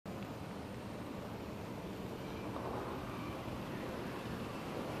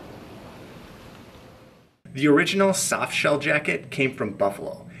The original Softshell jacket came from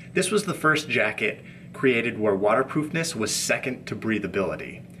Buffalo. This was the first jacket created where waterproofness was second to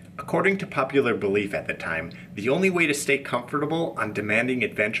breathability. According to popular belief at the time, the only way to stay comfortable on demanding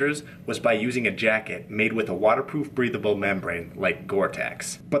adventures was by using a jacket made with a waterproof breathable membrane like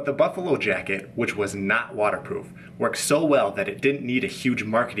Gore-Tex. But the Buffalo jacket, which was not waterproof, worked so well that it didn't need a huge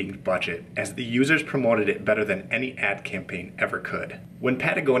marketing budget, as the users promoted it better than any ad campaign ever could. When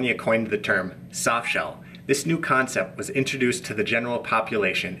Patagonia coined the term softshell, this new concept was introduced to the general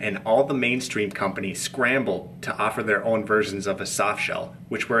population, and all the mainstream companies scrambled to offer their own versions of a softshell,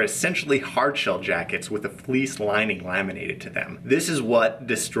 which were essentially hardshell jackets with a fleece lining laminated to them. This is what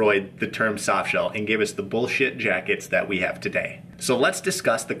destroyed the term softshell and gave us the bullshit jackets that we have today. So let's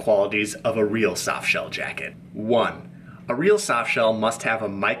discuss the qualities of a real softshell jacket. 1. A real softshell must have a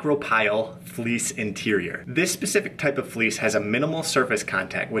micropile fleece interior. This specific type of fleece has a minimal surface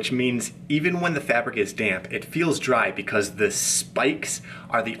contact, which means even when the fabric is damp, it feels dry because the spikes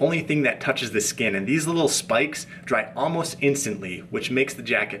are the only thing that touches the skin, and these little spikes dry almost instantly, which makes the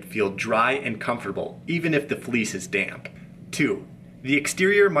jacket feel dry and comfortable, even if the fleece is damp. 2. The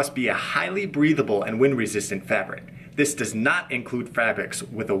exterior must be a highly breathable and wind-resistant fabric. This does not include fabrics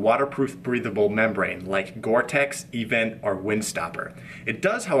with a waterproof breathable membrane like Gore-Tex, Event, or Windstopper. It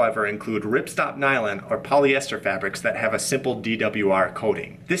does, however, include ripstop nylon or polyester fabrics that have a simple DWR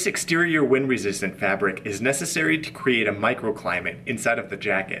coating. This exterior wind-resistant fabric is necessary to create a microclimate inside of the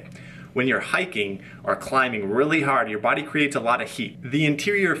jacket. When you're hiking or climbing really hard, your body creates a lot of heat. The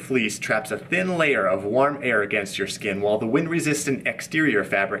interior fleece traps a thin layer of warm air against your skin, while the wind-resistant exterior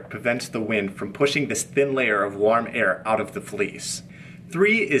fabric prevents the wind from pushing this thin layer of warm air out of the fleece.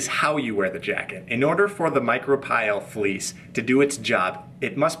 3 is how you wear the jacket. In order for the micropile fleece to do its job,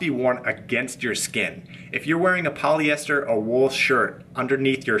 it must be worn against your skin. If you're wearing a polyester or wool shirt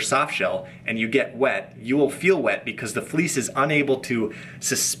underneath your softshell and you get wet, you will feel wet because the fleece is unable to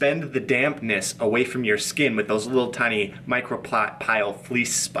suspend the dampness away from your skin with those little tiny micropile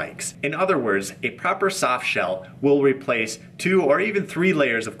fleece spikes. In other words, a proper softshell will replace 2 or even 3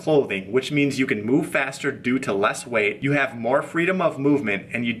 layers of clothing, which means you can move faster due to less weight, you have more freedom of movement,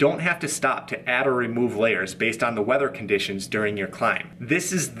 and you don't have to stop to add or remove layers based on the weather conditions during your climb.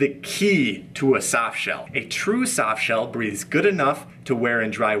 This is the key to a softshell. A true softshell breathes good enough to wear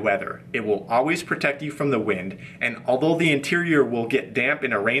in dry weather. It will always protect you from the wind, and although the interior will get damp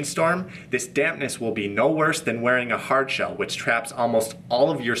in a rainstorm, this dampness will be no worse than wearing a hardshell, which traps almost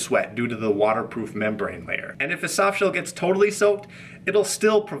all of your sweat due to the waterproof membrane layer. And if a softshell gets totally soaked, it'll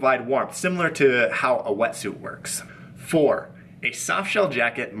still provide warmth, similar to how a wetsuit works. 4. A softshell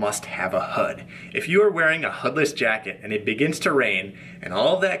jacket must have a hood. If you are wearing a hoodless jacket and it begins to rain, and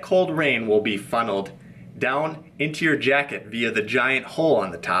all of that cold rain will be funneled down into your jacket via the giant hole on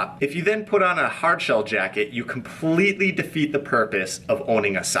the top. If you then put on a hardshell jacket, you completely defeat the purpose of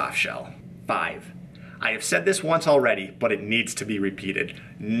owning a softshell. 5. I have said this once already, but it needs to be repeated.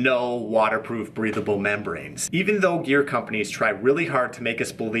 No waterproof breathable membranes. Even though gear companies try really hard to make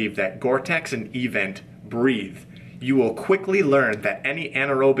us believe that Gore-Tex and Event breathe, you will quickly learn that any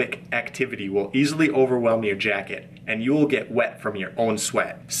anaerobic activity will easily overwhelm your jacket, and you will get wet from your own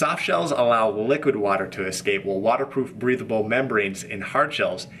sweat. Softshells allow liquid water to escape, while waterproof breathable membranes in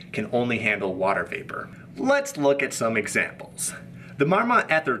hardshells can only handle water vapor. Let's look at some examples. The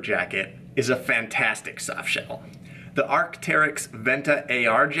Marmot Ether jacket is a fantastic softshell. The Arc'teryx Venta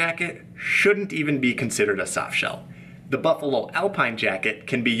AR jacket shouldn't even be considered a softshell. The Buffalo Alpine jacket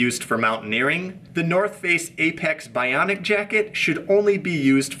can be used for mountaineering. The North Face Apex Bionic jacket should only be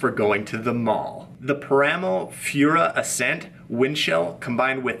used for going to the mall. The Paramo Fura Ascent windshell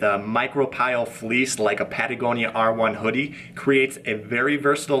combined with a micropile fleece like a Patagonia R1 hoodie creates a very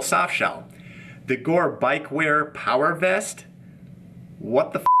versatile softshell. The Gore Bikewear Power Vest?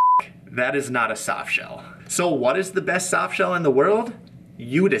 What the f***? That is not a softshell. So what is the best softshell in the world?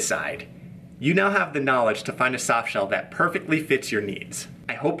 You decide. You now have the knowledge to find a softshell that perfectly fits your needs.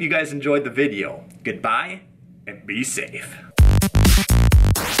 I hope you guys enjoyed the video. Goodbye, and be safe.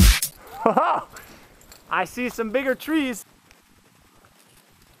 Oh, I see some bigger trees.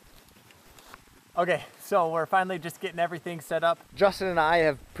 Okay, so we're finally just getting everything set up. Justin and I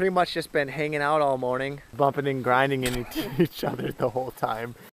have pretty much just been hanging out all morning, bumping and grinding into each other the whole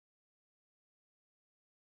time.